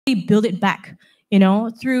build it back,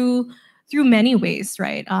 through many ways,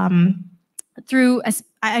 right? I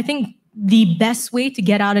think the best way to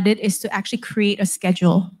get out of it is to actually create a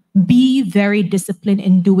schedule. Be very disciplined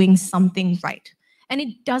in doing something right. And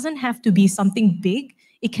it doesn't have to be something big.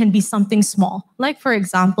 It can be something small. Like, for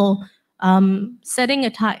example, setting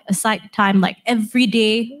aside time like every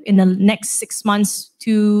day in the next 6 months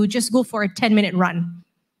to just go for a 10-minute run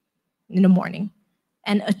in the morning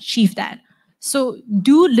and achieve that. So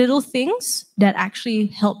do little things that actually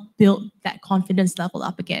help build that confidence level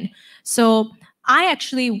up again. So I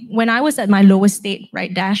actually, when I was at my lowest state,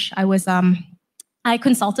 right, Dash, I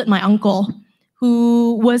consulted my uncle,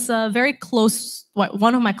 who was a very close,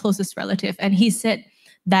 one of my closest relative, and he said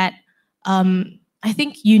that I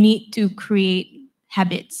think you need to create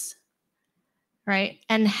habits, right?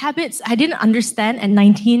 And habits, I didn't understand at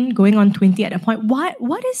 19, going on 20 at a point.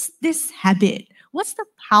 What is this habit? What's the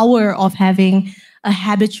power of having a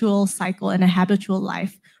habitual cycle and a habitual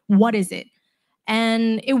life? What is it?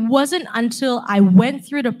 And it wasn't until I went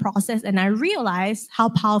through the process and I realized how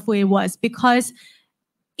powerful it was. Because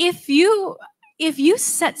if you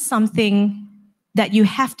set something that you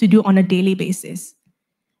have to do on a daily basis,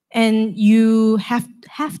 and you have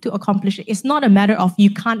to accomplish it, it's not a matter of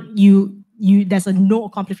there's a no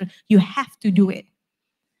accomplishment. You have to do it.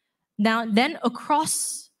 Now, then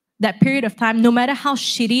across that period of time, no matter how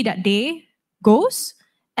shitty that day goes,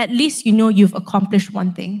 at least you've accomplished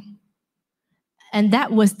one thing. And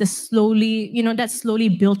that was that slowly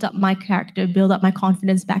built up my character, built up my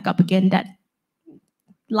confidence back up again, that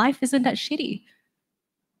life isn't that shitty.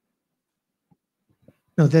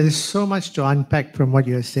 No, there is so much to unpack from what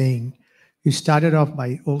you're saying. You started off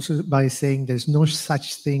by saying there's no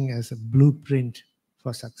such thing as a blueprint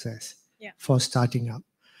for success, for starting up.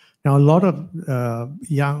 Now, a lot of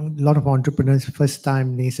entrepreneurs,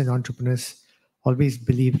 first-time nascent entrepreneurs, always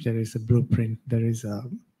believe there is a blueprint. There is a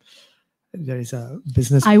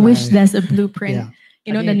business plan. I wish there's a blueprint.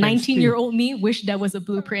 Yeah. The 19-year-old me wish there was a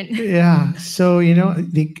blueprint. Yeah. So,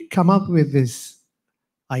 they come up with this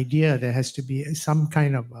idea there has to be some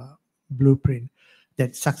kind of a blueprint,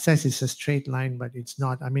 that success is a straight line, but it's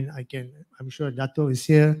not. I mean, I'm sure Dato is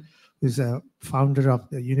here, who's a founder of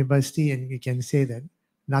the university, and we can say that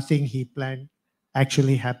nothing he planned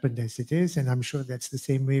actually happened as it is. And I'm sure that's the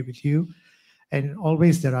same way with you. And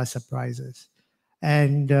always there are surprises.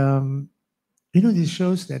 And, this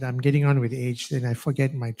shows that I'm getting on with age, and I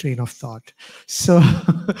forget my train of thought. So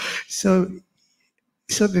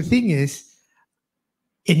the thing is,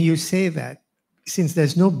 and you say that since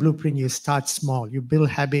there's no blueprint, you start small. You build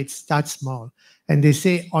habits, start small. And they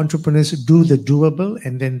say entrepreneurs do the doable,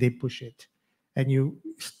 and then they push it. And you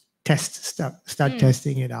start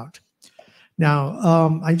testing it out.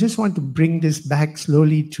 Now, I just want to bring this back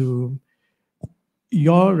slowly to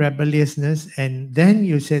your rebelliousness. And then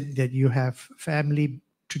you said that you have family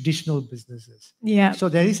traditional businesses. Yeah. So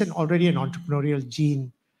there is already an entrepreneurial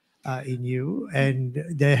gene in you, and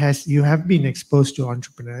you have been exposed to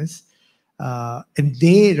entrepreneurs, and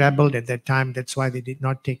they rebelled at that time. That's why they did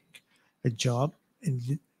not take a job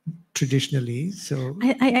traditionally. So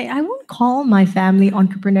I won't call my family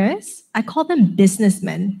entrepreneurs. I call them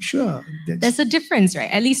businessmen. Sure. There's a difference,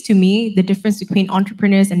 right? At least to me, the difference between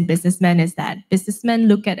entrepreneurs and businessmen is that businessmen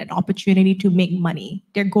look at an opportunity to make money.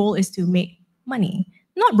 Their goal is to make money.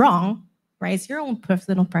 Not wrong, right? It's your own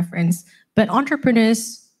personal preference. But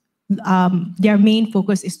entrepreneurs, their main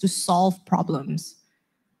focus is to solve problems,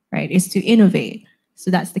 right? Is to innovate. So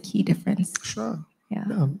that's the key difference. Sure. Yeah.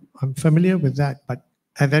 I'm familiar with that. But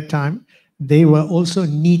at that time, they were also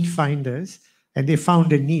need finders, and they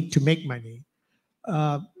found a need to make money.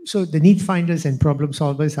 So the need finders and problem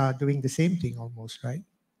solvers are doing the same thing almost, right?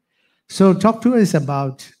 So talk to us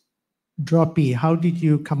about Droppy. How did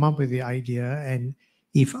you come up with the idea? And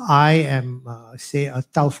if I am, say, a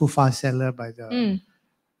taufufa seller by the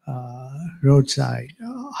roadside.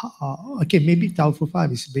 Okay, maybe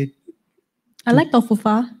taufufa is a bit. I like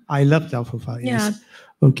taufufa. I love taufufa, yes. Yeah.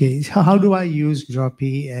 Okay, so how do I use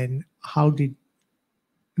Droppy, and how did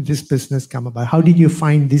this business come about? How did you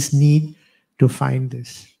find this need to find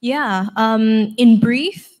this? Yeah, in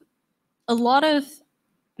brief, a lot of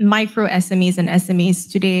micro SMEs and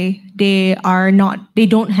SMEs today, they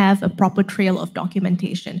don't have a proper trail of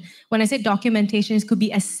documentation. When I say documentation, it could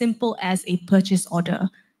be as simple as a purchase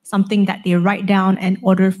order, something that they write down and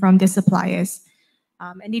order from their suppliers.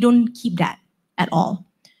 And they don't keep that at all.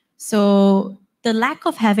 So the lack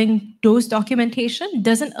of having those documentation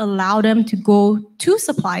doesn't allow them to go to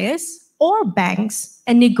suppliers or banks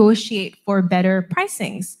and negotiate for better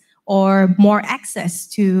pricings or more access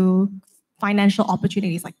to financial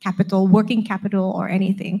opportunities like capital, working capital, or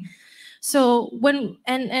anything. So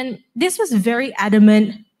and this was very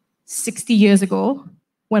adamant 60 years ago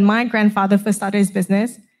when my grandfather first started his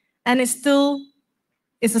business, and it's still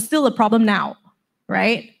a problem now,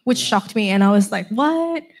 right? Which shocked me, and I was like,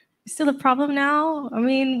 what? It's still a problem now? I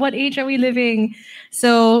mean, what age are we living?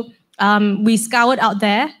 So we scoured out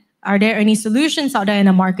there. Are there any solutions out there in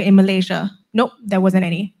the market in Malaysia? Nope, there wasn't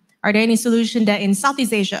any. Are there any solutions there in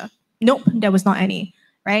Southeast Asia? Nope, there was not any,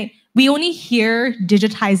 right? We only hear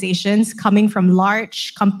digitizations coming from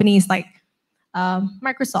large companies like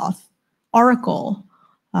Microsoft, Oracle,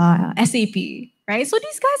 SAP, right? So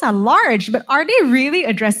these guys are large, but are they really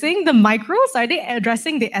addressing the micros? Are they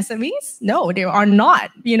addressing the SMEs? No, they are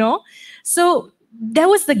not, So there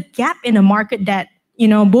was the gap in the market that,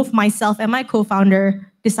 both myself and my co-founder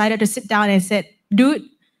decided to sit down and said, dude,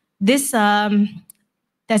 there's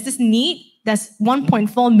this need. There's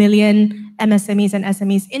 1.4 million MSMEs and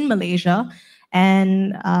SMEs in Malaysia,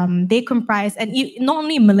 and they comprise, and not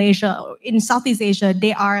only in Malaysia, in Southeast Asia,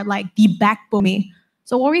 they are like the backbone.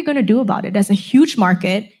 So what are we going to do about it? There's a huge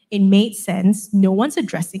market. It made sense. No one's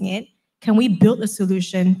addressing it. Can we build a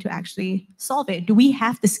solution to actually solve it? Do we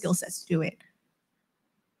have the skill sets to do it?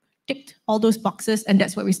 Ticked all those boxes, and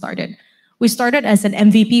that's where we started. We started as an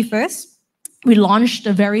MVP first. We launched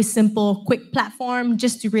a very simple, quick platform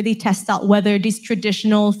just to really test out whether these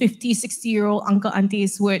traditional 50, 60-year-old uncle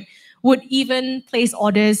aunties would even place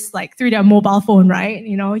orders like through their mobile phone, right?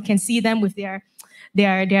 You can see them with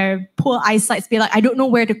their poor eyesight, be like, I don't know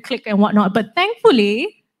where to click and whatnot. But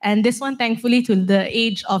thankfully, and this one thankfully to the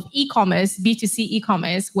age of e-commerce, B2C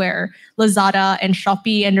e-commerce, where Lazada and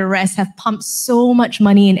Shopee and the rest have pumped so much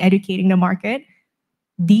money in educating the market,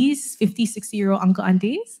 these 50, 60-year-old uncle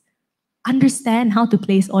aunties understand how to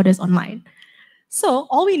place orders online. So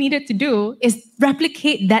all we needed to do is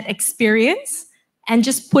replicate that experience and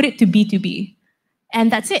just put it to B2B.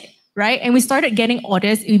 And that's it, right? And we started getting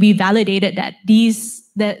orders. We validated that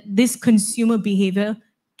this consumer behavior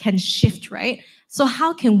can shift, right? So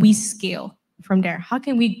how can we scale from there? How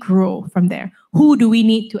can we grow from there? Who do we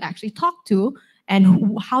need to actually talk to?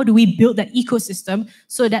 And how do we build that ecosystem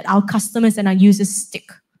so that our customers and our users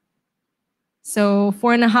stick? So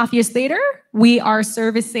 4.5 years later, we are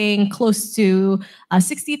servicing close to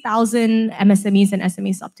 60,000 MSMEs and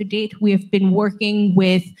SMEs up to date. We have been working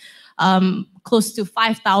with close to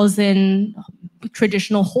 5,000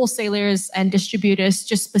 traditional wholesalers and distributors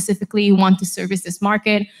just specifically want to service this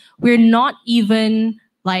market. We're not even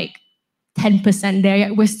like 10% there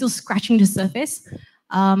yet. We're still scratching the surface.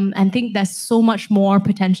 And think there's so much more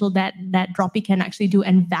potential that Droppy can actually do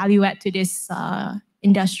and value add to this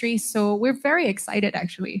industry. So we're very excited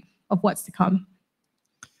actually of what's to come.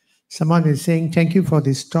 Someone is saying, thank you for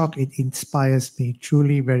this talk. It inspires me.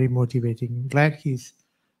 Truly very motivating. Glad he's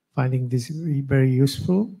finding this very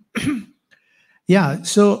useful. Yeah,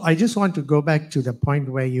 so I just want to go back to the point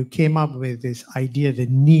where you came up with this idea, the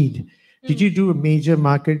need. Did you do a major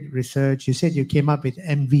market research? You said you came up with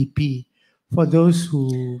MVP. For those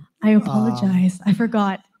who... I apologize. I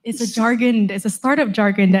forgot. It's a jargon. It's a startup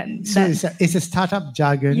jargon. It's a startup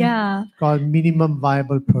jargon yeah. called minimum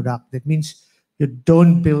viable product. That means you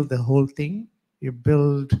don't build the whole thing. You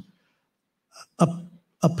build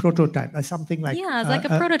a prototype or something like... Yeah, it's like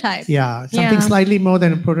a prototype. Yeah, something slightly more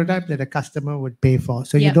than a prototype that a customer would pay for.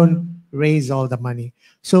 So you don't raise all the money.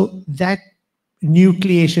 So that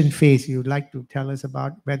nucleation phase, you'd like to tell us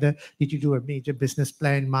about whether did you do a major business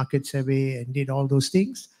plan, market survey, and did all those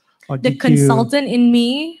things? Or the consultant in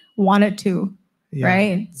me wanted to,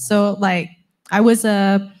 right? So like I was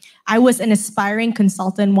an aspiring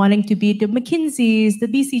consultant wanting to be the McKinseys, the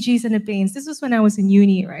BCGs, and the Bains. This was when I was in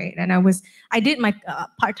uni, right? And I did my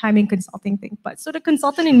part-time in consulting thing. But so the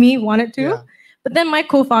consultant in me wanted to. Yeah. But then my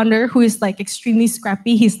co-founder, who is like extremely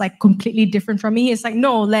scrappy, he's like completely different from me. He's like,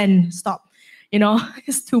 no, Len, stop.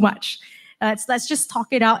 It's too much. Let's just talk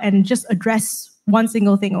it out and just address one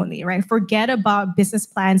single thing only, right? Forget about business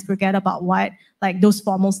plans, forget about those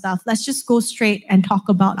formal stuff. Let's just go straight and talk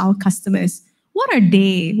about our customers. What are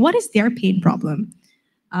they? What is their pain problem?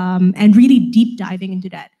 And really deep diving into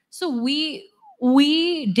that. So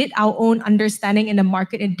we did our own understanding in the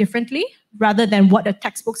market differently rather than what the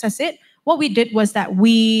textbooks has said. What we did was that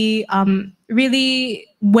we really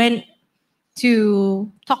went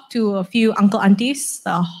to talk to a few uncle aunties,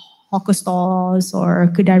 the hawker stores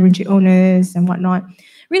or kedai runci owners and whatnot,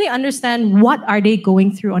 really understand what are they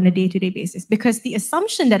going through on a day-to-day basis. Because the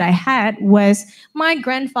assumption that I had was my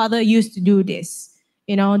grandfather used to do this.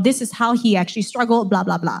 This is how he actually struggled, blah,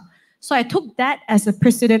 blah, blah. So I took that as a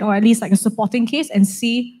precedent or at least like a supporting case and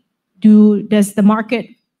see, does the market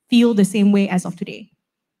feel the same way as of today?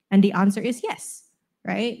 And the answer is yes,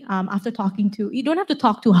 right? After talking to, you don't have to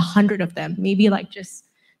talk to 100 of them, maybe like just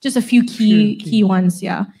a few key ones,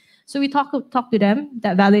 yeah. So we talk to them,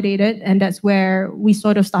 that validated, and that's where we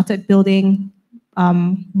sort of started building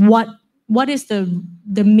what is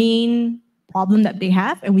the main problem that they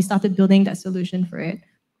have, and we started building that solution for it.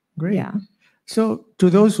 Great. Yeah. So to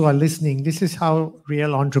those who are listening, this is how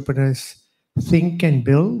real entrepreneurs think and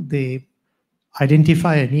build. They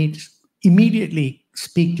identify a need, immediately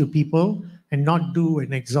speak to people, and not do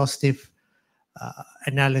an exhaustive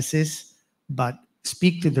analysis, but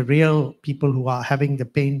speak to the real people who are having the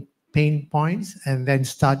pain points, and then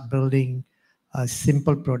start building a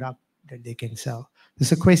simple product that they can sell.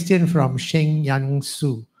 There's a question from Sheng Yang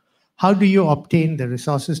Su. How do you obtain the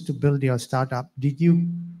resources to build your startup? Did you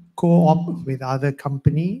co-op with other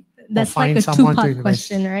company? That's find like a someone to two-part invest?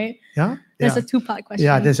 question, right? Yeah? There's Yeah. a two-part question.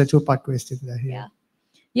 Yeah, there's a two-part question there. Yeah.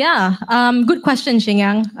 Yeah. Good question,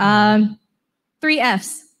 Xingyang. 3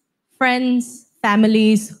 Fs: friends,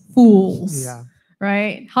 families, fools. Yeah.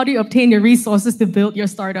 Right? How do you obtain the resources to build your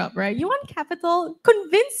startup, right? You want capital?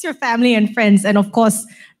 Convince your family and friends. And of course,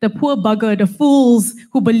 the poor bugger, the fools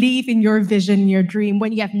who believe in your vision, your dream,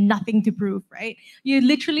 when you have nothing to prove, right? You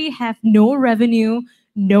literally have no revenue,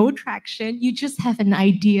 no traction. You just have an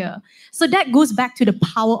idea. So that goes back to the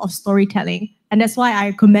power of storytelling. And that's why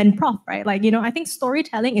I commend Prof, right? Like, I think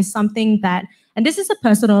storytelling is something that, and this is a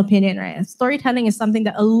personal opinion, right? Storytelling is something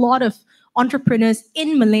that a lot of entrepreneurs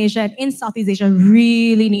in Malaysia and in Southeast Asia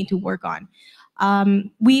really need to work on.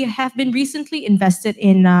 We have been recently invested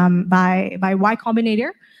in by Y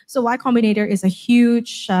Combinator. So Y Combinator is a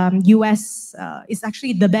huge US, it's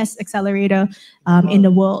actually the best accelerator in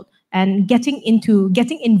the world. And getting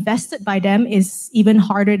invested by them is even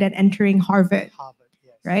harder than entering Harvard,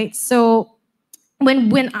 yes. Right? So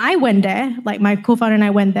when I went there, like my co-founder and I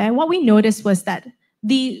went there, what we noticed was that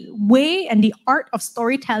the way and the art of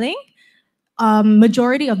storytelling,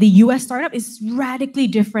 majority of the US startup is radically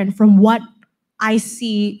different from what I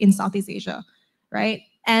see in Southeast Asia, right?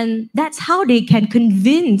 And that's how they can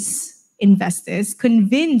convince investors,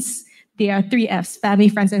 convince their 3 Fs, family,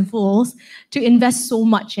 friends, and fools, to invest so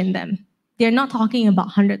much in them. They're not talking about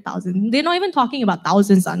 100,000. They're not even talking about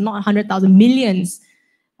thousands, not 100,000, millions,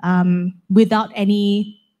 without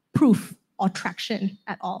any proof or traction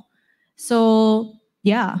at all. So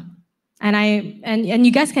yeah. And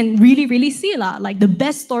you guys can really see like the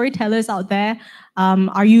best storytellers out there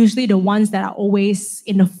are usually the ones that are always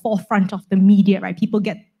in the forefront of the media, right?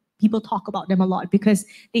 People talk about them a lot because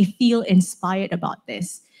they feel inspired about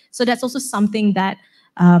this. So that's also something that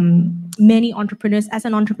many entrepreneurs, as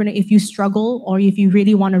an entrepreneur, if you struggle or if you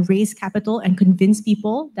really want to raise capital and convince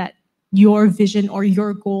people that your vision or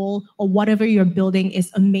your goal or whatever you're building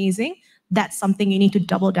is amazing, that's something you need to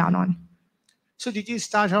double down on. So did you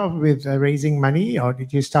start off with raising money, or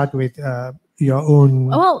did you start with your own?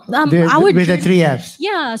 Well, with the 3 Fs.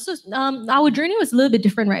 Yeah, so our journey was a little bit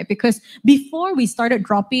different, right? Because before we started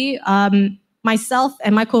Droppy, myself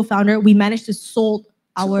and my co-founder, we managed to sold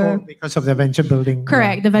our... because of the venture building.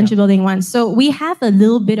 Correct, the venture building one. So we have a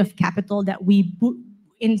little bit of capital that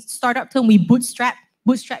in startup term, we bootstrap.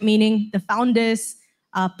 Bootstrap meaning the founders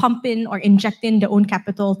pump in or inject in their own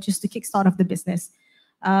capital just to kickstart off the business.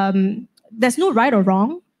 There's no right or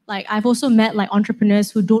wrong. Like I've also met like entrepreneurs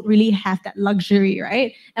who don't really have that luxury,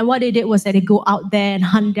 right? And what they did was that they go out there and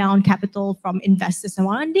hunt down capital from investors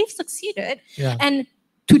and they've succeeded. Yeah. And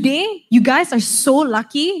today, you guys are so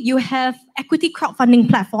lucky. You have equity crowdfunding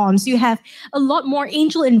platforms. You have a lot more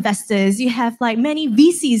angel investors. You have like many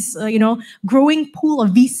VCs, growing pool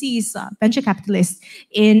of VCs, venture capitalists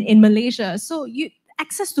in Malaysia. So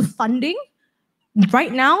access to funding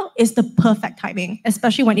right now is the perfect timing,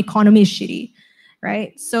 especially when economy is shitty,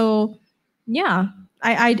 right? So, yeah,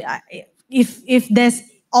 if there's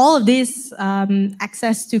all of this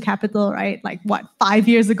access to capital, right? Like what, 5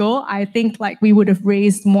 years ago, I think like we would have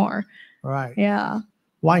raised more. Right. Yeah.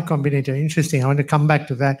 Y Combinator, interesting. I want to come back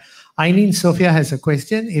to that. Eileen Sophia has a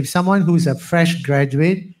question. If someone who's a fresh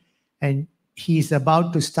graduate and he's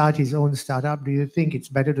about to start his own startup, do you think it's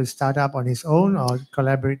better to start up on his own or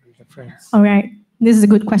collaborate with a friend? All right. This is a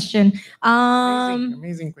good question.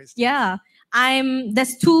 Amazing question. Yeah.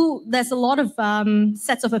 There's a lot of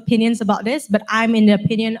sets of opinions about this, but I'm in the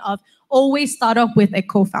opinion of always start off with a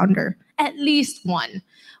co-founder, at least one.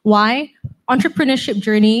 Why? Entrepreneurship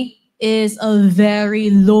journey is a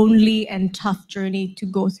very lonely and tough journey to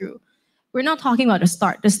go through. We're not talking about the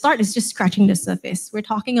start. The start is just scratching the surface. We're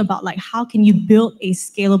talking about like how can you build a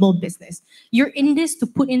scalable business? You're in this to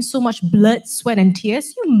put in so much blood, sweat, and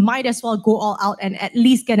tears. You might as well go all out and at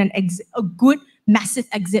least get a good massive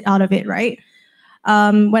exit out of it, right?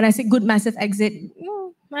 When I say good massive exit,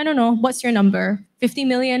 I don't know, what's your number? 50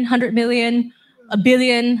 million, 100 million, a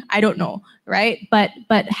billion, I don't know, right? But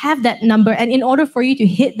have that number. And in order for you to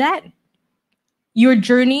hit that, your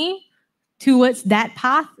journey towards that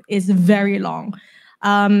path is very long.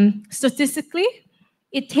 Statistically,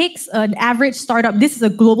 it takes an average startup, this is a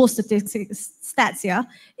global stats, yeah,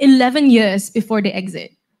 11 years before they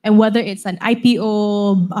exit. And whether it's an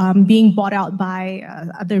IPO, being bought out by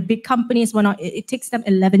other big companies, whatnot, it takes them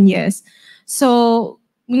 11 years. So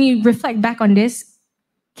when you reflect back on this,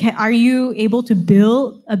 are you able to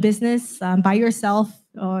build a business by yourself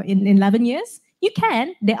in 11 years? You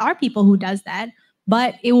can. There are people who does that,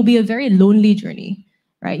 but it will be a very lonely journey,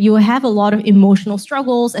 right? You will have a lot of emotional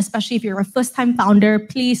struggles, especially if you're a first-time founder.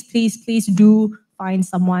 Please, please, please do find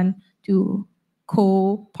someone to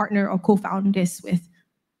co-partner or co-found this with.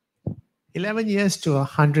 11 years to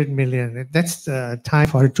 100 million. That's the time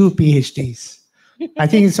for 2 PhDs. I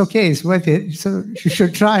think it's okay. It's worth it. So you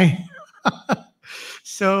should try.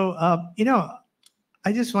 So,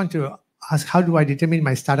 I just want to ask, how do I determine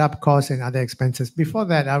my startup costs and other expenses? Before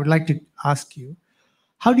that, I would like to ask you,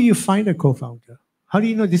 how do you find a co-founder? How do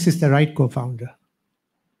you know this is the right co-founder?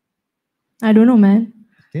 I don't know, man.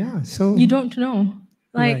 Yeah, so... You don't know.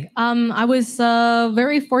 Right. I was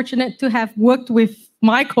very fortunate to have worked with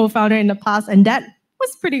my co-founder in the past, and that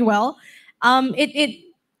was pretty well.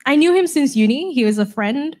 I knew him since uni. He was a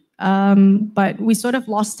friend, but we sort of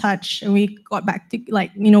lost touch, and we got back to,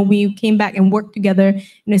 we came back and worked together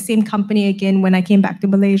in the same company again when I came back to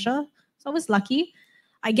Malaysia. So I was lucky.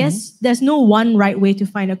 I guess there's no one right way to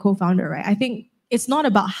find a co-founder, right? I think it's not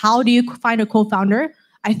about how do you find a co-founder.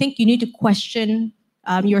 I think you need to question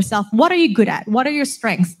yourself. What are you good at? What are your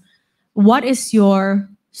strengths? What is your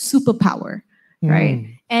superpower, right?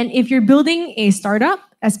 And if you're building a startup,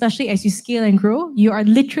 especially as you scale and grow, you are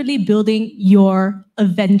literally building your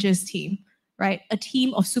Avengers team, right? A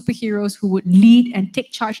team of superheroes who would lead and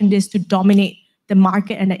take charge in this to dominate the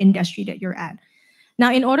market and the industry that you're at.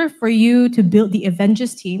 Now, in order for you to build the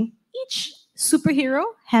Avengers team, each superhero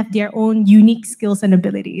have their own unique skills and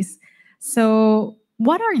abilities. So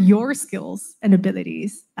what are your skills and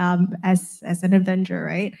abilities as an Avenger,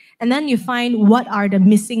 right? And then you find what are the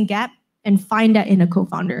missing gap and find that in a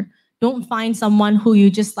co-founder. Don't find someone who you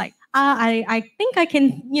just like, I think I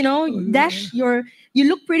can, dash you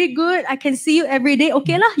look pretty good. I can see you every day.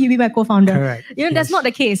 Okay lah, you be my co-founder. Correct. That's not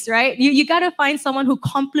the case, right? You got to find someone who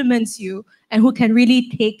complements you and who can really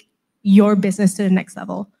take your business to the next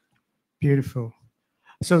level. Beautiful.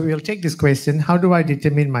 So we'll take this question. How do I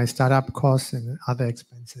determine my startup costs and other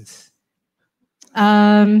expenses?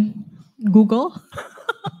 Google.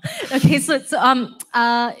 Okay, so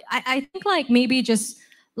I think maybe just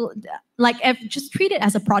treat it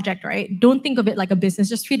as a project, right? Don't think of it like a business.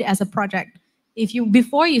 Just treat it as a project.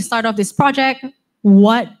 Before you start off this project,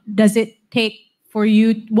 what does it take for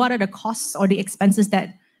you? What are the costs or the expenses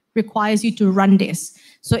that requires you to run this?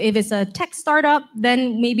 So if it's a tech startup,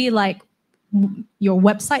 then maybe your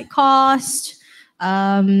website cost,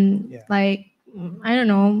 I don't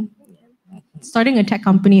know, starting a tech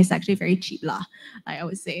company is actually very cheap lah, I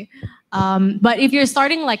would say. But if you're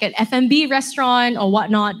starting like an F&B restaurant or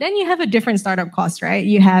whatnot, then you have a different startup cost, right?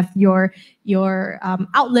 You have your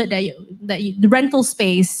outlet, the rental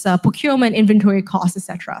space, procurement, inventory costs,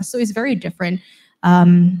 etc. So it's very different.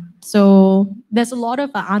 So there's a lot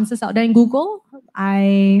of answers out there in Google.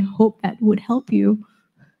 I hope that would help you.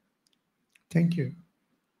 Thank you.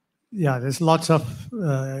 Yeah, there's lots of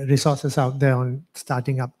resources out there on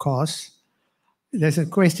starting up costs. There's a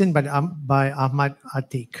question by Ahmad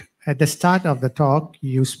Atik. At the start of the talk,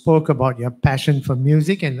 you spoke about your passion for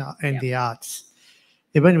music and the arts.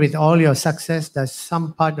 Even with all your success, does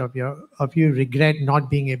some part of you regret not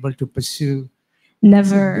being able to pursue?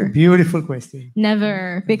 Never. Beautiful question.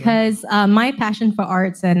 Never, because my passion for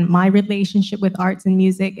arts and my relationship with arts and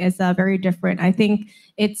music is very different. I think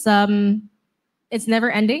it's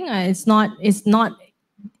never ending. It's not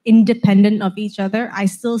independent of each other. I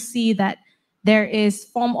still see that there is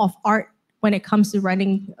form of art when it comes to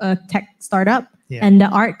running a tech startup, and the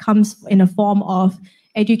art comes in a form of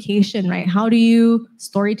education, right? How do you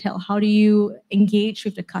storytell? How do you engage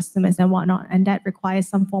with the customers and whatnot? And that requires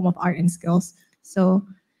some form of art and skills. So,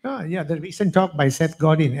 the recent talk by Seth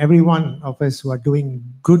Godin, every one of us who are doing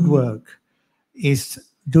good work is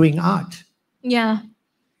doing art. Yeah.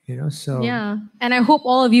 So. Yeah. And I hope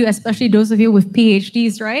all of you, especially those of you with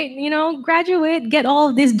PhDs, right? Graduate, get all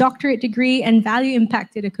of this doctorate degree and value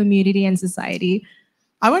impact to the community and society.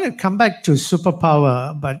 I want to come back to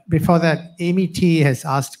superpower, but before that, Amy T has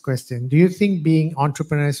asked a question. Do you think being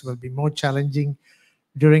entrepreneurs will be more challenging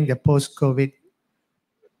during the post-COVID?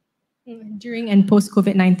 During and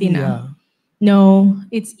post-COVID-19? Yeah. No,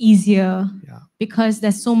 it's easier Yeah. because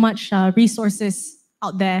there's so much resources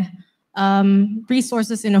out there.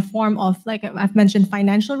 Resources in a form of, like I've mentioned,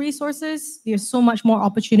 financial resources. There's so much more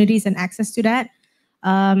opportunities and access to that.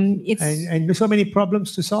 And so many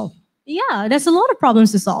problems to solve. Yeah, there's a lot of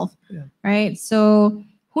problems to solve, Yeah. right? So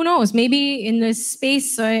who knows? Maybe in this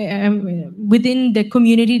space within the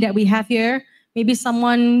community that we have here, maybe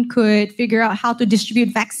someone could figure out how to distribute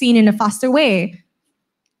vaccine in a faster way.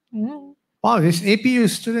 Wow, these APU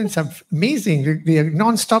students are amazing. They are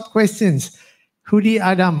non-stop questions. Hudi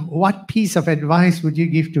Adam, what piece of advice would you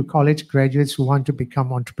give to college graduates who want to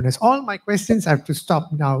become entrepreneurs? All my questions have to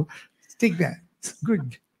stop now. Stick there. It's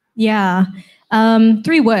good. Yeah.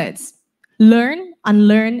 3 words: learn,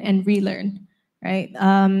 unlearn, and relearn. Right.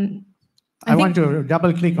 I want to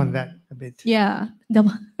double click on that a bit. Yeah.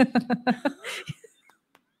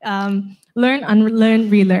 Learn, unlearn,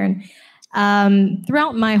 relearn.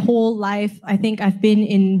 Throughout my whole life, I think I've been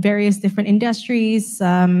in various different industries,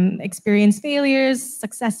 experienced failures,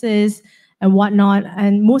 successes, and whatnot.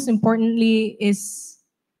 And most importantly is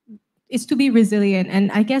to be resilient.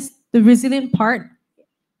 And I guess the resilient part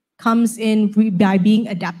comes in by being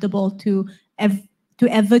adaptable to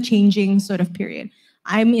ever-changing sort of period.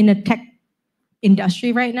 I'm in a tech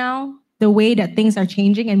industry right now. The way that things are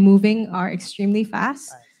changing and moving are extremely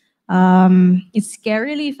fast. It's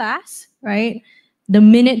scarily fast, right? The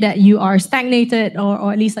minute that you are stagnated,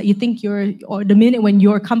 or at least that you think or the minute when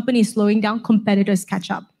your company is slowing down, competitors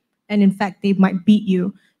catch up. And in fact, they might beat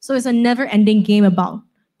you. So it's a never-ending game about,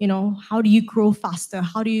 how do you grow faster?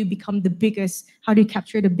 How do you become the biggest? How do you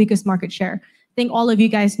capture the biggest market share? I think all of you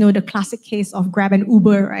guys know the classic case of Grab and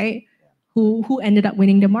Uber, right? Who ended up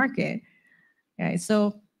winning the market, right?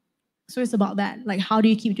 So it's about that. Like, how do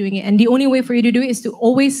you keep doing it? And the only way for you to do it is to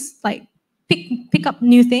always pick up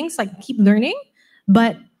new things, keep learning,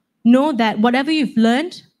 but know that whatever you've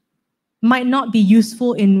learned might not be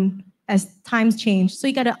useful as times change. So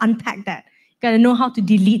you got to unpack that. You got to know how to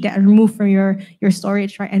delete that and remove from your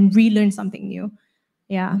storage, right? And relearn something new.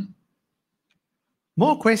 Yeah.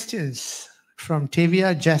 More questions from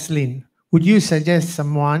Tavia Jaslyn. Would you suggest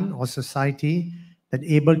someone or society that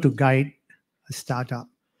able to guide a startup?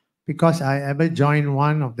 Because I ever joined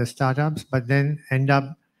one of the startups, but then end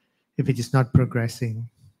up if it is not progressing.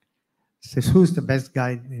 Says, who's the best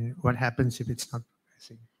guide in what happens if it's not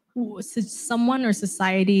progressing? So someone or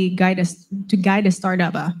society guide a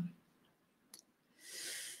startup?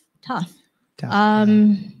 Tough.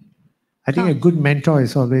 I think a good mentor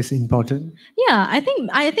is always important. Yeah, I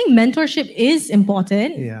think mentorship is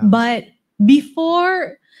important. Yeah. But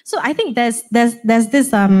before, so I think there's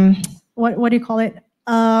this what do you call it?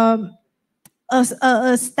 A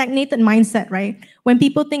stagnated mindset, right? When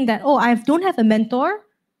people think that, oh, I don't have a mentor,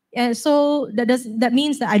 and so that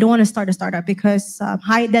means that I don't want to start a startup because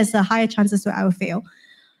there's a higher chances that I will fail.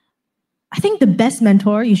 I think the best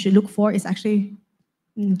mentor you should look for is actually,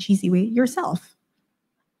 in a cheesy way, yourself.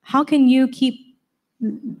 How can you keep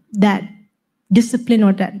that discipline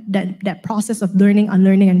or that process of learning,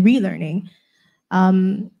 unlearning, and relearning,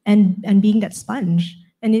 and being that sponge?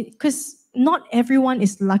 And because not everyone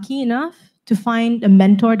is lucky enough to find a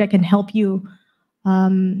mentor that can help you.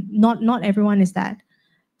 Not everyone is that.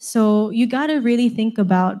 So you got to really think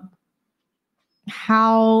about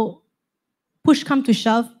how, push come to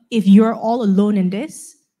shove, if you're all alone in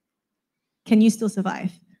this, can you still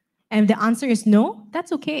survive? And if the answer is no,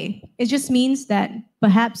 that's okay. It just means that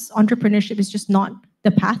perhaps entrepreneurship is just not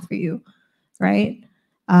the path for you, right?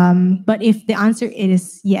 But if the answer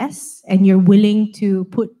is yes, and you're willing to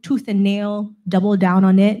put tooth and nail, double down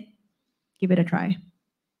on it, give it a try.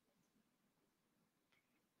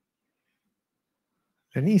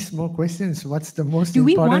 Lennise, more questions. What's the most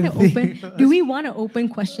important thing? Do we want to open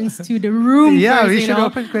questions to the room? Yeah, first, we should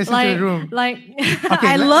open questions to the room. Okay,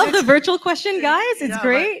 I love the virtual question, guys. It's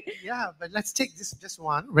great. But let's take just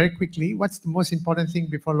one very quickly. What's the most important thing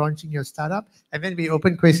before launching your startup? And then we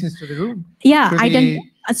open questions to the room. Yeah,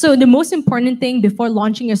 so the most important thing before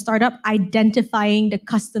launching your startup, identifying the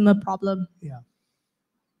customer problem. Yeah.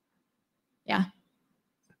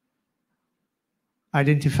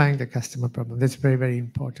 Identifying the customer problem. That's very, very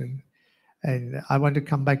important. And I want to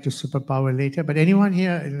come back to superpower later. But anyone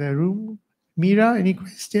here in the room? Mira, any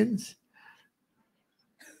questions?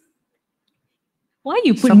 Why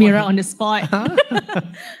you put Mira on the spot?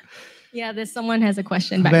 Yeah, there's someone has a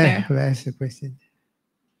question back there. Where's the question?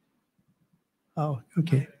 Oh,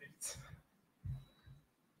 okay.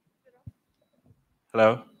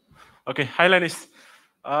 Hello. Okay. Hi, Lennise.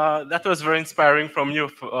 That was very inspiring from you,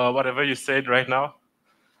 whatever you said right now.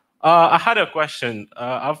 I had a question.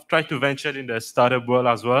 I've tried to venture in the startup world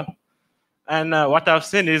as well. And what I've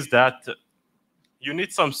seen is that you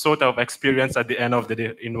need some sort of experience at the end of the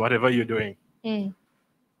day in whatever you're doing.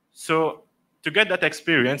 So to get that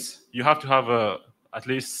experience, you have to have at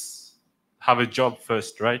least have a job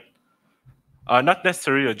first, right? Not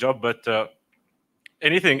necessarily a job, but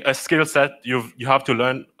anything, a skill set you have to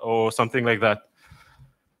learn or something like that.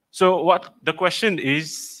 So what the question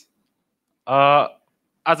is, as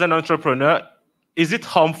an entrepreneur, is it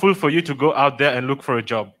harmful for you to go out there and look for a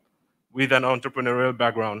job with an entrepreneurial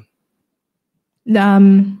background?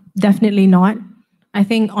 Definitely not. I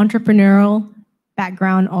think entrepreneurial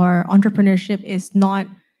background or entrepreneurship is not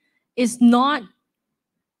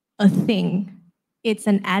a thing. It's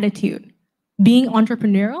an attitude. Being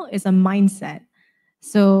entrepreneurial is a mindset.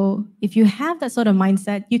 So if you have that sort of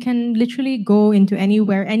mindset, you can literally go into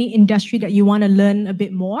anywhere, any industry that you want to learn a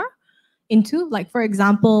bit more into. Like, for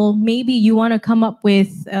example, maybe you want to come up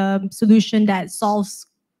with a solution that solves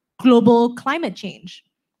global climate change,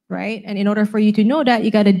 right? And in order for you to know that, you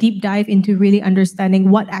got to deep dive into really understanding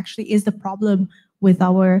what actually is the problem with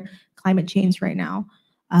our climate change right now.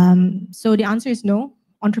 So the answer is no.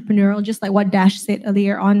 Entrepreneurial, just like what Dash said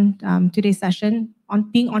earlier on today's session, on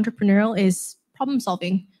being entrepreneurial is problem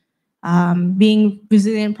solving, being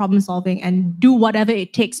resilient, problem solving, and do whatever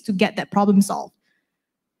it takes to get that problem solved.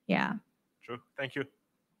 Yeah. True. Thank you.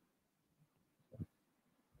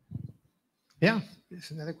 Yeah,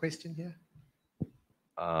 there's another question here.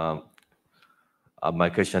 My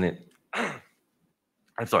question is,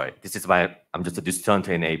 I'm sorry, I'm just a student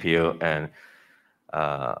in APU, and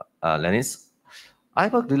Lennise, I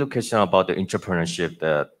have a little question about the entrepreneurship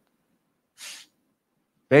that,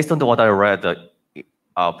 based on what I read,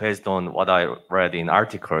 in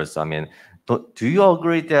articles, I mean, do you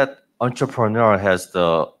agree that entrepreneur has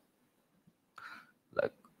the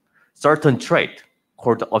certain trait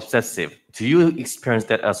called obsessive? Do you experience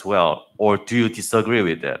that as well, or do you disagree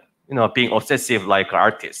with that? You know, being obsessive like an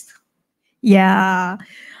artist. Yeah.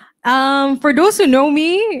 For those who know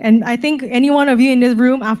me, and I think any one of you in this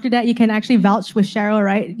room, after that, you can actually vouch with Cheryl,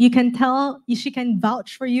 right? You can tell, she can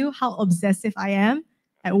vouch for you how obsessive I am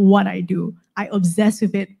at what I do. I obsess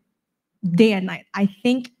with it day and night. I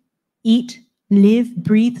think, eat, live,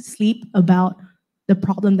 breathe, sleep about the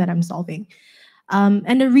problem that I'm solving.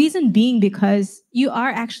 And the reason being because you are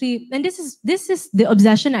actually, and this is the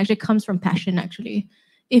obsession actually comes from passion actually.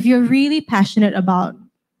 If you're really passionate about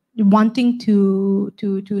wanting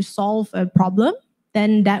to solve a problem,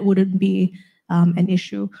 then that wouldn't be an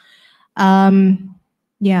issue.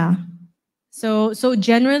 Yeah. So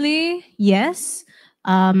generally, yes.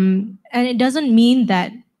 And it doesn't mean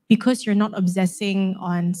that because you're not obsessing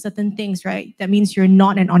on certain things, right? That means you're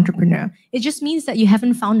not an entrepreneur. It just means that you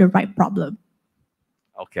haven't found the right problem.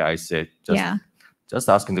 Okay, I see. Just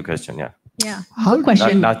asking the question, yeah. Yeah. Good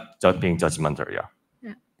question. Not just being judgmental, yeah.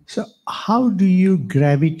 So how do you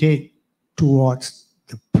gravitate towards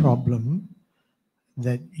the problem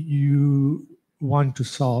that you want to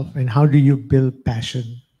solve, and how do you build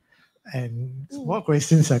passion? And more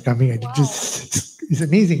questions are coming. Wow. It's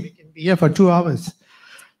amazing. We can be here for 2 hours,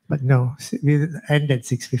 but no, we'll end at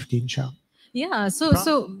 6:15 sharp. Yeah.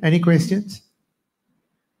 So any questions?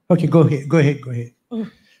 Okay, go ahead. Oh.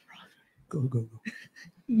 Go.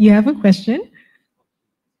 You have a question?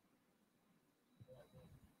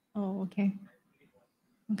 Oh, okay.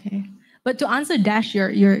 But to answer Dash,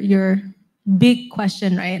 your big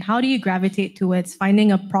question, right? How do you gravitate towards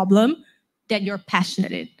finding a problem that you're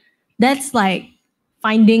passionate in? That's like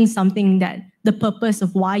finding something that the purpose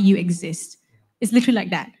of why you exist. It's literally like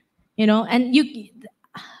that, you know. And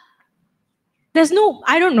there's no,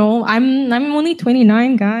 I don't know. I'm only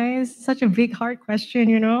 29, guys. Such a big, hard question,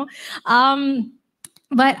 you know.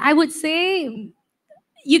 But I would say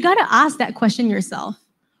you gotta ask that question yourself.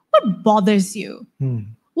 What bothers you?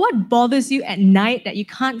 What bothers you at night that you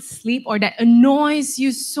can't sleep, or that annoys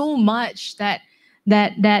you so much that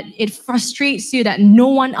it frustrates you that no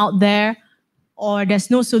one out there, or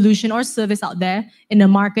there's no solution or service out there in the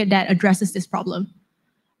market that addresses this problem,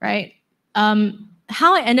 right?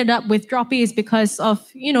 How I ended up with Droppy is because of,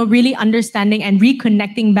 you know, really understanding and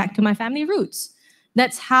reconnecting back to my family roots.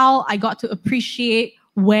 That's how I got to appreciate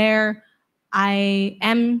where I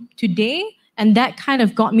am today. And that kind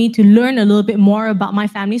of got me to learn a little bit more about my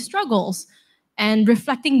family struggles and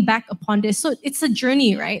reflecting back upon this. So it's a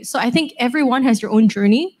journey, right? So I think everyone has your own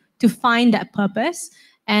journey to find that purpose.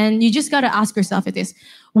 And you just got to ask yourself it is.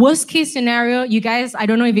 Worst case scenario, you guys, I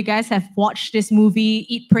don't know if you guys have watched this movie,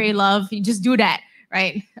 Eat, Pray, Love. You just do that,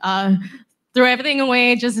 right? Throw everything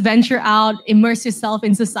away, just venture out, immerse yourself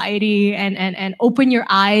in society, and open your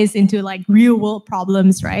eyes into like real world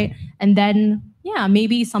problems, right? And then, yeah,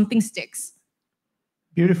 maybe something sticks.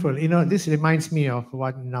 Beautiful. This reminds me of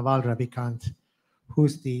what Naval Ravikant,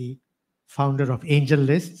 who's the founder of Angel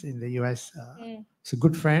Lists in the US. He's a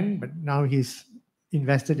good friend, but now he's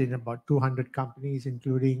invested in about 200 companies,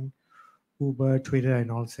 including Uber, Twitter,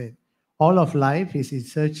 and all that. All of life is in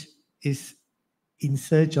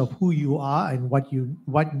search of who you are and what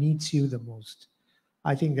needs you the most.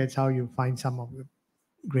 I think that's how you find some of the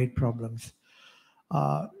great problems.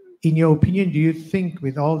 In your opinion, do you think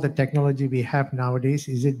with all the technology we have nowadays,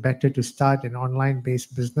 is it better to start an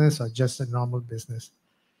online-based business or just a normal business?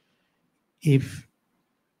 If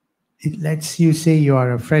it lets you say you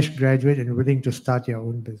are a fresh graduate and willing to start your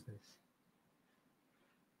own business.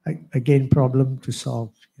 Again, problem to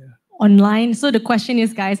solve. Yeah. Online. So the question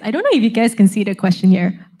is, guys, I don't know if you guys can see the question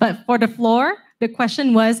here, but for the floor, the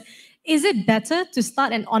question was, is it better to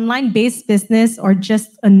start an online-based business or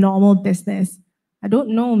just a normal business? I don't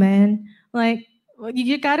know, man. Like,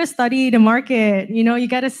 you gotta study the market. You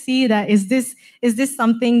gotta see that is this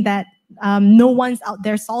something that no one's out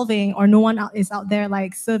there solving, or no one is out there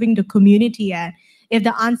like serving the community at. If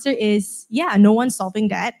the answer is, yeah, no one's solving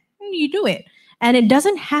that, you do it. And it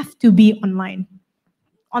doesn't have to be online.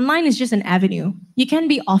 Online is just an avenue. You can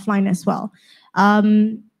be offline as well.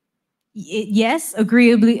 Yes,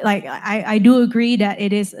 agreeably, like I do agree that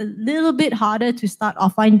it is a little bit harder to start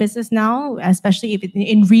offline business now, especially if it's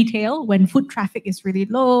in retail when foot traffic is really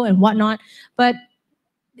low and whatnot. But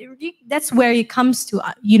that's where it comes to,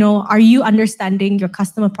 are you understanding your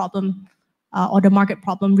customer problem or the market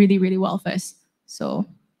problem really, really well first? So.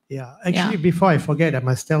 Yeah, actually, before I forget, I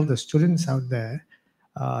must tell the students out there,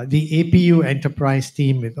 the APU Enterprise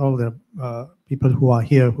team with all the people who are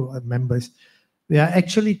here, who are members, they are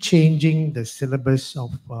actually changing the syllabus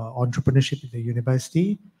of entrepreneurship in the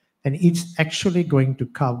university. And it's actually going to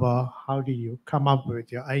cover how do you come up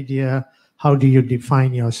with your idea, how do you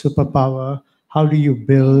define your superpower, how do you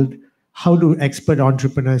build, how do expert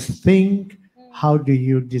entrepreneurs think, how do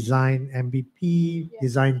you design MVP,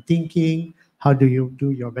 design thinking, how do you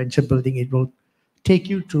do your venture building? It will take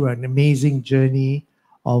you through an amazing journey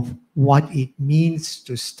of what it means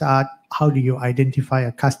to start. How do you identify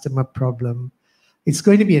a customer problem? It's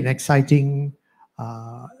going to be an exciting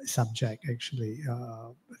subject, actually.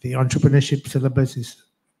 The entrepreneurship syllabus is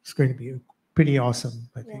going to be pretty awesome,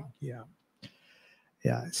 I think.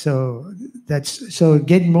 Yeah. So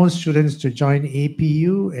get more students to join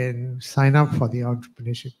APU and sign up for the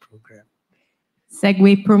entrepreneurship program.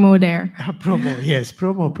 Segue promo there. Promo, yes.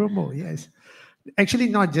 Promo, yes. Actually,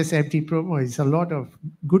 not just empty promo. It's a lot of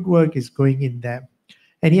good work is going in there.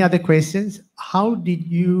 Any other questions? How did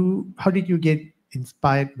you get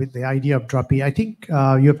inspired with the idea of Droppy? I think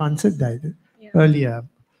you have answered that earlier.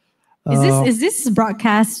 Is this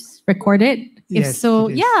broadcast recorded? If Yes, so,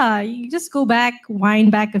 it is. yeah, you just go back, wind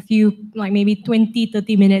back a few, like maybe 20,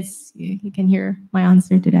 30 minutes. You can hear my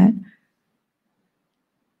answer to that.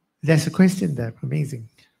 There's a question there. Amazing.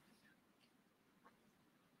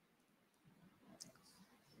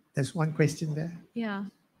 There's one question there. Yeah.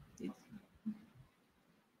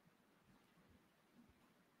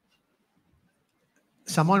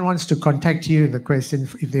 Someone wants to contact you in the question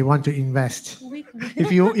if they want to invest.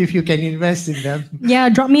 if you can invest in them. Yeah,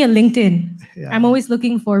 drop me a LinkedIn. Yeah. I'm always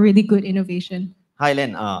looking for really good innovation. Hi,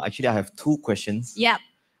 Len. Actually, I have two questions. Yeah.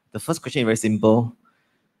 The first question is very simple.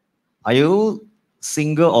 Are you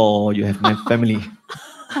single or you have my family?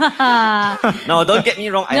 No, don't get me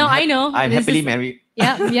wrong. No, I know. I'm This happily is- married.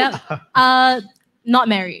 Yeah. Not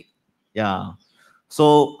married. Yeah.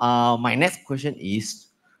 So my next question is,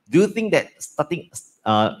 do you think that starting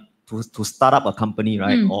to start up a company,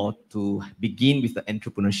 right, or to begin with the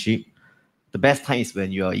entrepreneurship, the best time is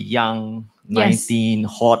when you're young, Yes. 19,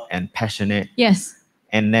 hot and passionate. Yes.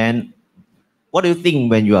 And then what do you think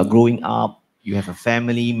when you are growing up, you have a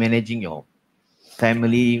family, managing your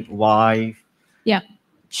family, wife, Yeah.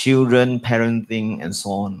 children, parenting, and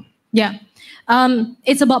so on? Yeah.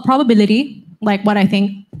 It's about probability, like what I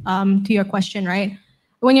think to your question, right?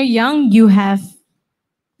 When you're young, you have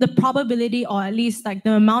the probability, or at least like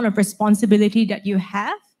the amount of responsibility that you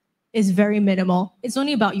have is very minimal. It's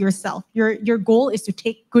only about yourself. Your goal is to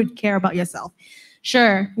take good care about yourself.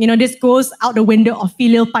 Sure, this goes out the window of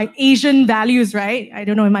filial Asian values, right? I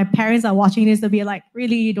don't know if my parents are watching this, they'll be like,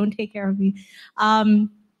 really, you don't take care of me.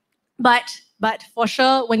 But for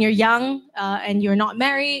sure, when you're young and you're not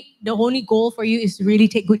married, the only goal for you is to really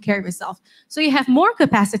take good care of yourself. So you have more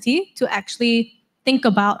capacity to actually think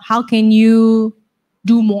about how can you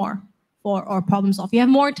do more for or problem solve. You have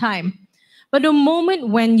more time. But the moment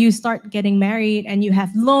when you start getting married and you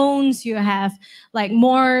have loans, you have like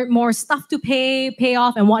more stuff to pay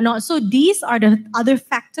off and whatnot. So these are the other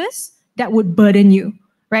factors that would burden you,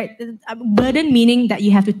 right? Burden meaning that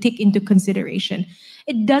you have to take into consideration.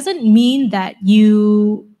 It doesn't mean that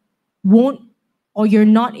you won't or you're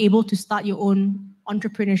not able to start your own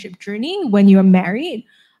entrepreneurship journey when you're married.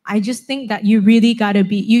 I just think that you really gotta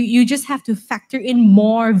be, you just have to factor in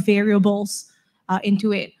more variables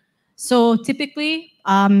into it. So typically,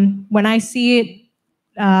 when I see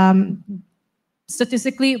it,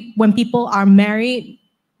 statistically, when people are married,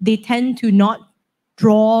 they tend to not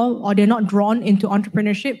draw or they're not drawn into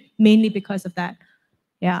entrepreneurship mainly because of that.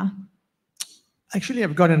 Yeah. Actually,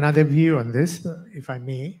 I've got another view on this, if I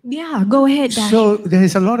may. Yeah, go ahead, Dash. So there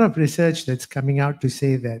is a lot of research that's coming out to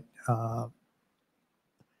say that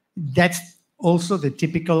that's also the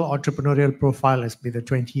typical entrepreneurial profile as be the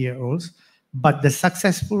 20-year-olds, but the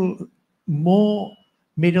successful, more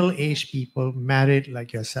middle-aged people married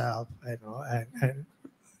like yourself, and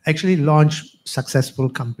actually launch successful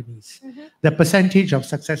companies. Mm-hmm. The percentage of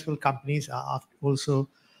successful companies are also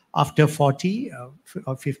after 40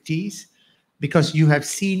 or 50s, because you have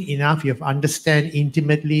seen enough, you have understand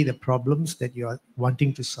intimately the problems that you are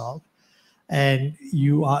wanting to solve, and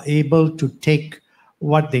you are able to take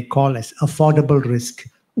what they call as affordable risk.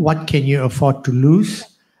 What can you afford to lose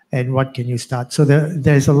and what can you start? So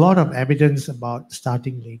there's a lot of evidence about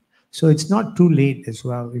starting late. So it's not too late as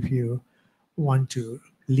well if you want to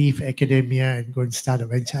leave academia and go and start a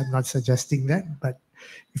venture. I'm not suggesting that, but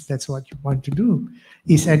if that's what you want to do.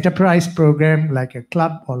 Is enterprise program like a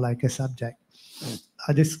club or like a subject?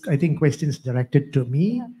 I think questions directed to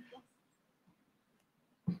me.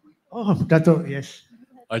 Oh, Dato, yes.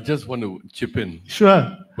 I just want to chip in.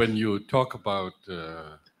 Sure. When you talk about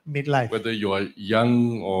Midlife. whether you are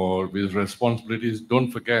young or with responsibilities, don't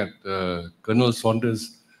forget Colonel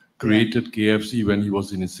Saunders created KFC when he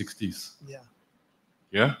was in his 60s. Yeah.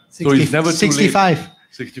 Yeah? 60, so it's never 65. too late.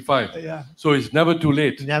 65. Yeah. So it's never too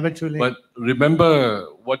late. Never too late. But remember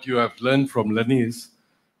what you have learned from Lennise,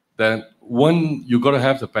 that one, you got to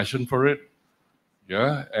have the passion for it.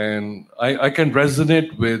 Yeah. And I can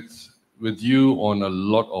resonate with you on a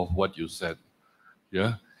lot of what you said.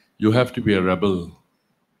 Yeah. You have to be a rebel.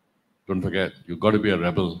 Don't forget, you got to be a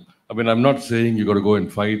rebel. I mean, I'm not saying you got to go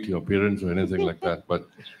and fight your parents or anything like that, but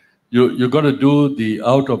you got to do the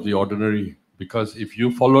out of the ordinary, because if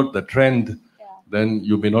you followed the trend, then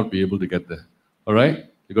you may not be able to get there. All right?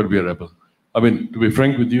 You got to be a rebel. I mean, to be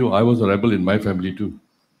frank with you, I was a rebel in my family too.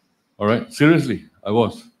 All right? Seriously, I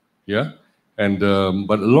was. Yeah? And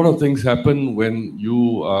but a lot of things happen when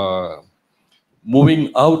you are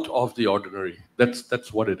moving out of the ordinary.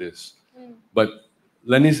 That's what it is. But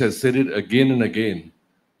Lennise has said it again and again.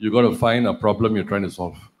 You got to find a problem you're trying to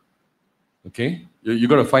solve. Okay? You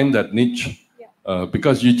got to find that niche,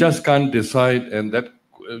 because you just can't decide. And that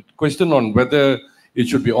question on whether it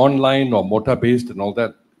should be online or Mota-based and all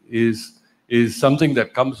that is something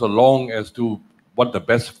that comes along as to what the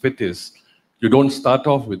best fit is. You don't start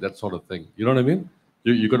off with that sort of thing. You know what I mean?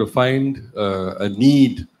 You got to find a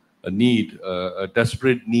need, a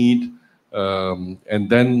desperate need, and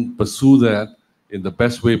then pursue that in the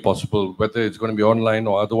best way possible, whether it's going to be online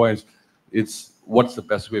or otherwise. It's what's the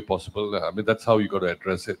best way possible. I mean, that's how you got to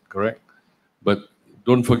address it, correct? But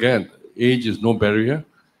don't forget, age is no barrier.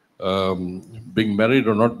 Being married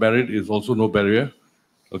or not married is also no barrier,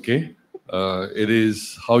 okay? It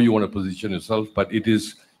is how you want to position yourself, but it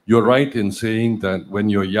is, you're right in saying that when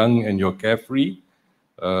you're young and you're carefree,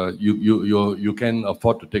 you can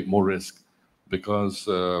afford to take more risk, because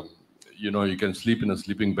you can sleep in a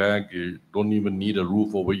sleeping bag. You don't even need a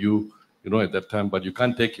roof over you, at that time. But you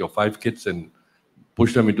can't take your 5 kids and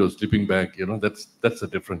push them into a sleeping bag. That's the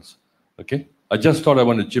difference. Okay. I just thought I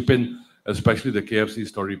want to chip in, especially the KFC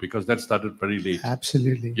story, because that started very late.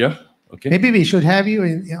 Absolutely. Yeah. Okay. Maybe we should have you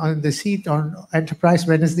on the seat on Enterprise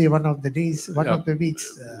Wednesday, one of the days, one of the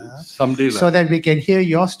weeks, someday, so that we can hear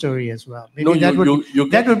your story as well. Maybe No,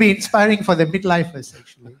 that would be inspiring for the midlifers,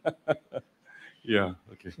 actually. Yeah.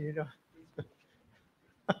 Okay.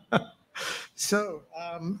 So,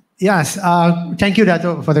 yes, thank you,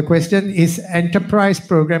 Dato, for the question. Is enterprise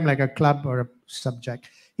program like a club or a subject?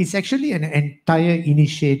 It's actually an entire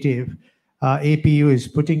initiative APU is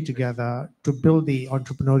putting together to build the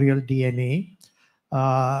entrepreneurial DNA.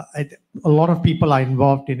 A lot of people are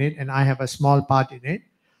involved in it, and I have a small part in it.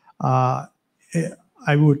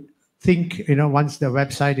 I would think, once the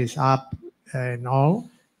website is up and all,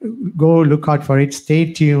 go look out for it.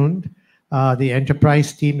 Stay tuned. The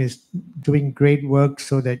enterprise team is doing great work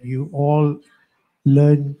so that you all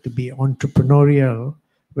learn to be entrepreneurial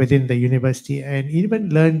within the university, and even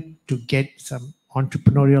learn to get some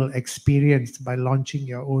entrepreneurial experience by launching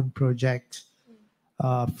your own projects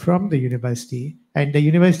from the university. And the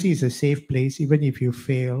university is a safe place. Even if you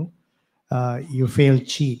fail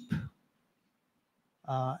cheap.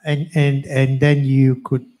 And then you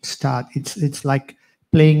could start. It's like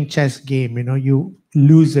playing chess game. You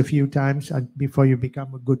lose a few times before you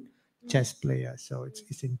become a good chess player. So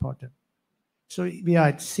it's important. So we are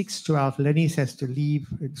at 6:12. Lennise has to leave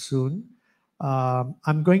soon.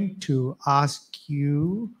 I'm going to ask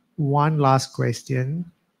you one last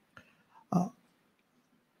question.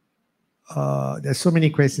 There's so many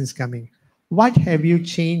questions coming. What have you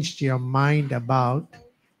changed your mind about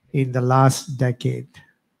in the last decade?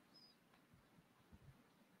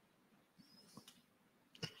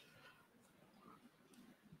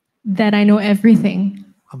 That I know everything.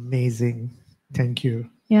 Amazing. Thank you.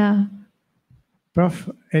 Yeah. Prof,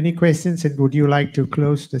 any questions, and would you like to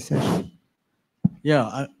close the session?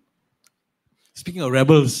 Yeah. Speaking of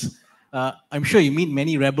rebels, I'm sure you meet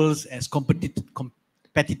many rebels as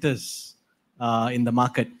competitors in the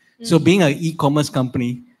market. So being an e-commerce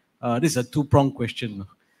company, this is a two-pronged question.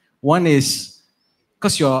 One is,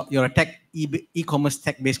 because you're a tech e-commerce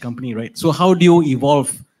tech-based company, right? So how do you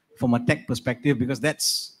evolve from a tech perspective? Because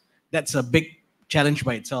that's a big challenge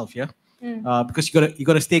by itself, yeah? Because you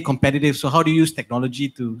gotta stay competitive. So how do you use technology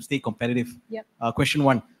to stay competitive? Yep. Question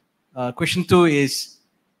one. Question two is,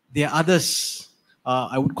 there are others,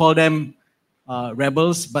 I would call them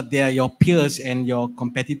rebels, but they are your peers and your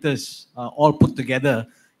competitors all put together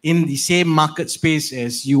in the same market space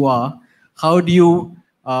as you are. How do you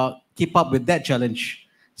keep up with that challenge?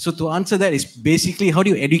 So to answer that is basically, how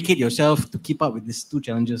do you educate yourself to keep up with these two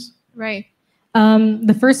challenges? Right.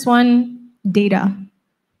 The first one, data.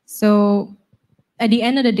 So at the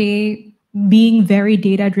end of the day, being very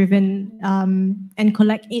data-driven and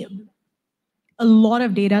collect a lot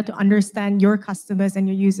of data to understand your customers and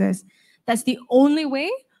your users, that's the only way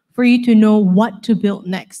for you to know what to build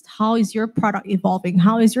next. How is your product evolving?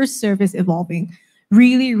 How is your service evolving?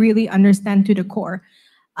 Really, really understand to the core.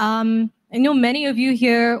 I know many of you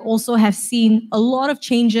here also have seen a lot of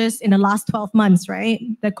changes in the last 12 months, right?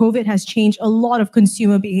 The COVID has changed a lot of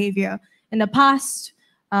consumer behavior. In the past,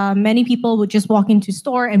 many people would just walk into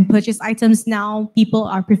store and purchase items. Now people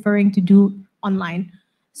are preferring to do online.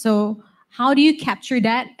 So how do you capture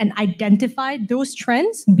that and identify those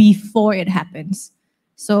trends before it happens?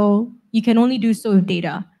 So you can only do so with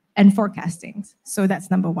data and forecasting. So that's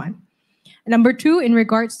number one. Number two, in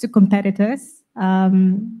regards to competitors,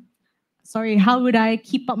 sorry, how would I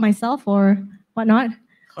keep up myself or whatnot?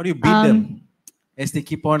 How do you beat them as they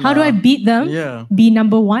keep on? How do I beat them? Yeah. Be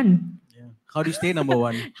number one. Yeah. How do you stay number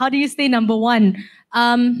one? How do you stay number one?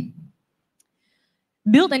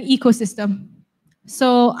 Build an ecosystem.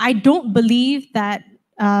 So I don't believe that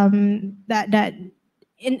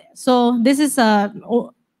so this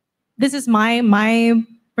is my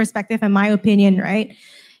perspective and my opinion, right?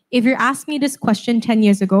 If you asked me this question 10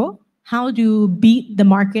 years ago, how do you beat the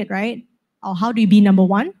market, right? Or how do you be number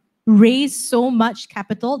one? Raise so much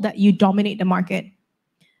capital that you dominate the market.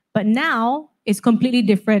 But now it's completely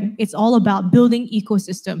different. It's all about building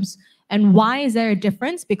ecosystems. And why is there a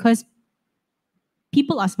difference? Because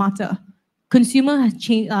people are smarter. Consumer has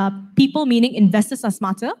changed. People, meaning investors, are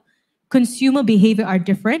smarter. Consumer behavior are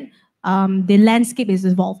different. The landscape is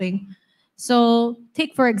evolving. So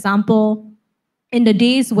take, for example, in the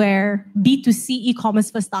days where B2C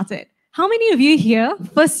e-commerce first started, how many of you here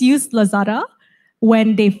first used Lazada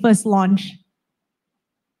when they first launched?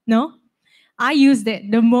 No? I used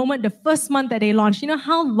it the first month that they launched. You know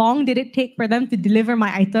how long did it take for them to deliver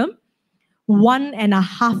my item?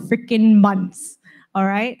 1.5 freaking months. All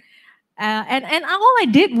right? And all I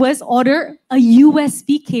did was order a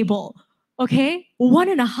USB cable. Okay?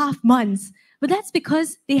 1.5 months. But that's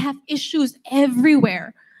because they have issues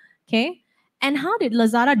everywhere. Okay? And how did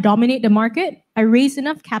Lazada dominate the market? I raised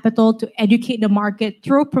enough capital to educate the market,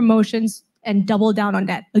 throw promotions, and double down on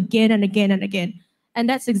that again and again and again. And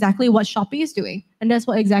that's exactly what Shopee is doing. And that's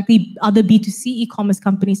what exactly other B2C e-commerce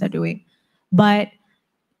companies are doing. But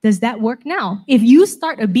does that work now? If you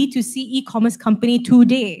start a B2C e-commerce company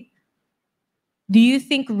today, do you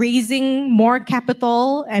think raising more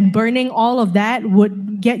capital and burning all of that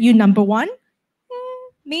would get you number one?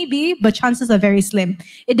 Maybe, but chances are very slim.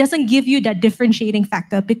 It doesn't give you that differentiating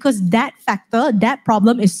factor because that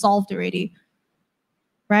problem is solved already,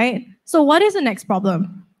 right? So what is the next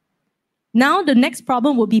problem? Now the next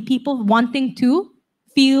problem would be people wanting to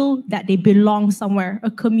feel that they belong somewhere,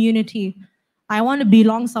 a community. I want to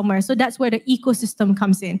belong somewhere. So that's where the ecosystem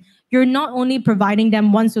comes in. You're not only providing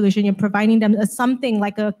them one solution, you're providing them something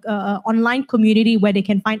like a online community where they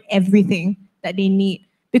can find everything that they need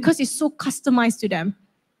because it's so customized to them.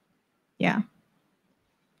 Yeah.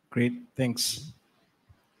 Great, thanks.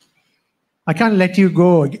 I can't let you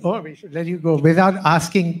go, or we should let you go without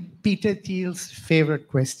asking Peter Thiel's favorite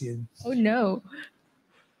question. Oh no.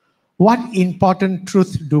 What important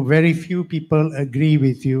truth do very few people agree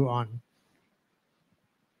with you on?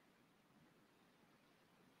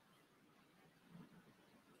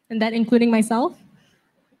 And that including myself?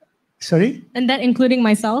 Sorry? And that including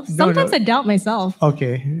myself? No, Sometimes no. I doubt myself.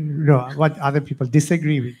 Okay. No, what other people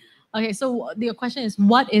disagree with? Okay, so the question is,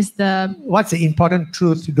 what's the important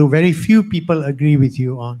truth do very few people agree with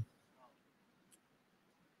you on?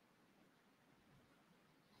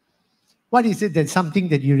 What is it that's something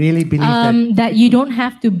that you really believe that you don't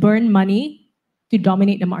have to burn money to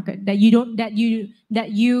dominate the market? That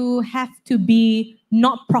you have to be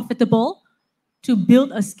not profitable to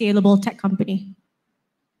build a scalable tech company.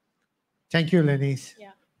 Thank you, Lennise.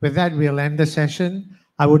 Yeah. With that, we'll end the session.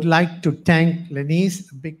 I would like to thank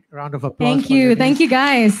Lennise. A big round of applause. Thank you. Thank you,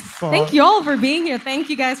 guys. For- Thank you all for being here. Thank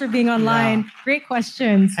you guys for being online. Yeah. Great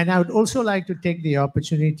questions. And I would also like to take the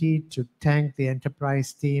opportunity to thank the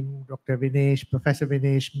Enterprise team, Dr. Vinesh, Professor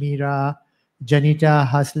Vinesh, Meera, Janita,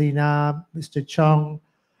 Haslina, Mr. Chong,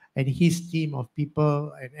 and his team of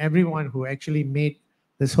people, and everyone who actually made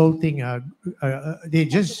this whole thing. They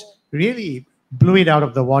just really blew it out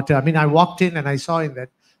of the water. I mean, I walked in and I saw in that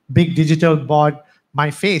big digital board my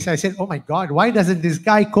face. I said, oh my God, why doesn't this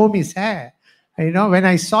guy comb his hair? And, when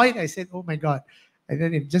I saw it, I said, oh my God. And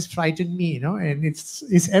then it just frightened me, and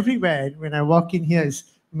it's everywhere. And when I walk in here, it's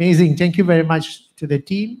amazing. Thank you very much to the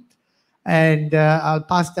team. And I'll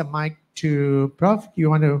pass the mic to Prof. Do you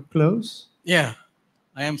want to close? Yeah,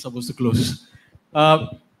 I am supposed to close.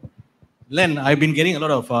 Len, I've been getting a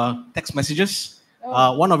lot of text messages.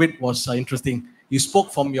 One of it was interesting. You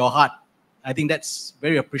spoke from your heart. I think that's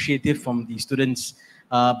very appreciative from the students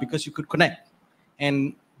because you could connect.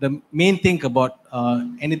 And the main thing about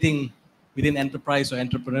anything within enterprise or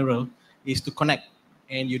entrepreneurial is to connect.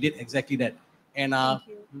 And you did exactly that. And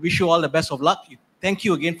we wish you all the best of luck. Thank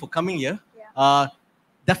you again for coming here. Yeah.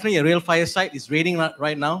 Definitely a real fireside. It's raining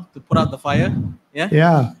right now to put out the fire. Yeah.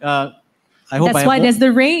 Yeah. I hope That's why there's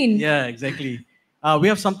the rain. Yeah, exactly. We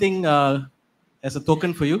have something as a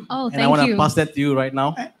token for you. Oh, and I want to pass that to you right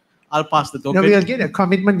now. I'll pass the token. No, we'll get a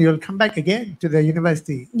commitment. You'll come back again to the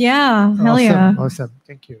university. Yeah, hell yeah. Awesome.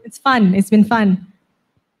 Thank you. It's fun. It's been fun.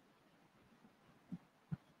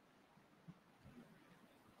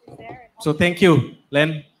 So thank you,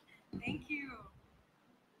 Len. Thank you.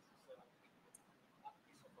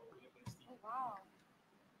 Oh, wow.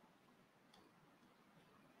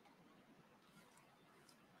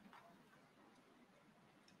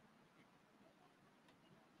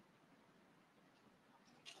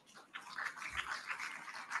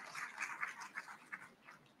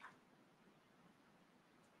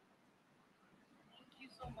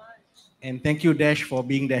 And thank you, Dash, for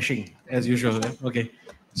being dashing, as usual. Okay.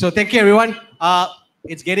 So thank you, everyone.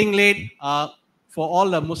 It's getting late. For all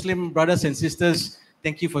the Muslim brothers and sisters,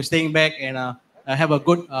 thank you for staying back and have a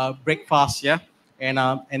good breakfast, yeah?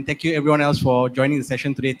 And thank you, everyone else, for joining the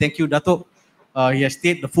session today. Thank you, Dato'. He has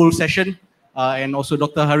stayed the full session. And also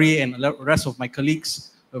Dr. Hari and the rest of my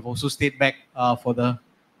colleagues who have also stayed back for the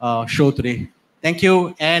show today. Thank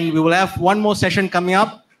you. And we will have one more session coming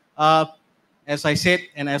up. As I said,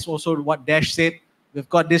 and as also what Dash said, we've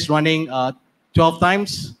got this running 12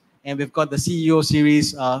 times, and we've got the CEO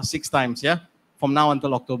series 6 times, yeah, from now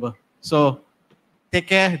until October. So take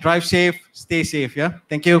care, drive safe, stay safe, yeah.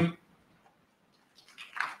 Thank you.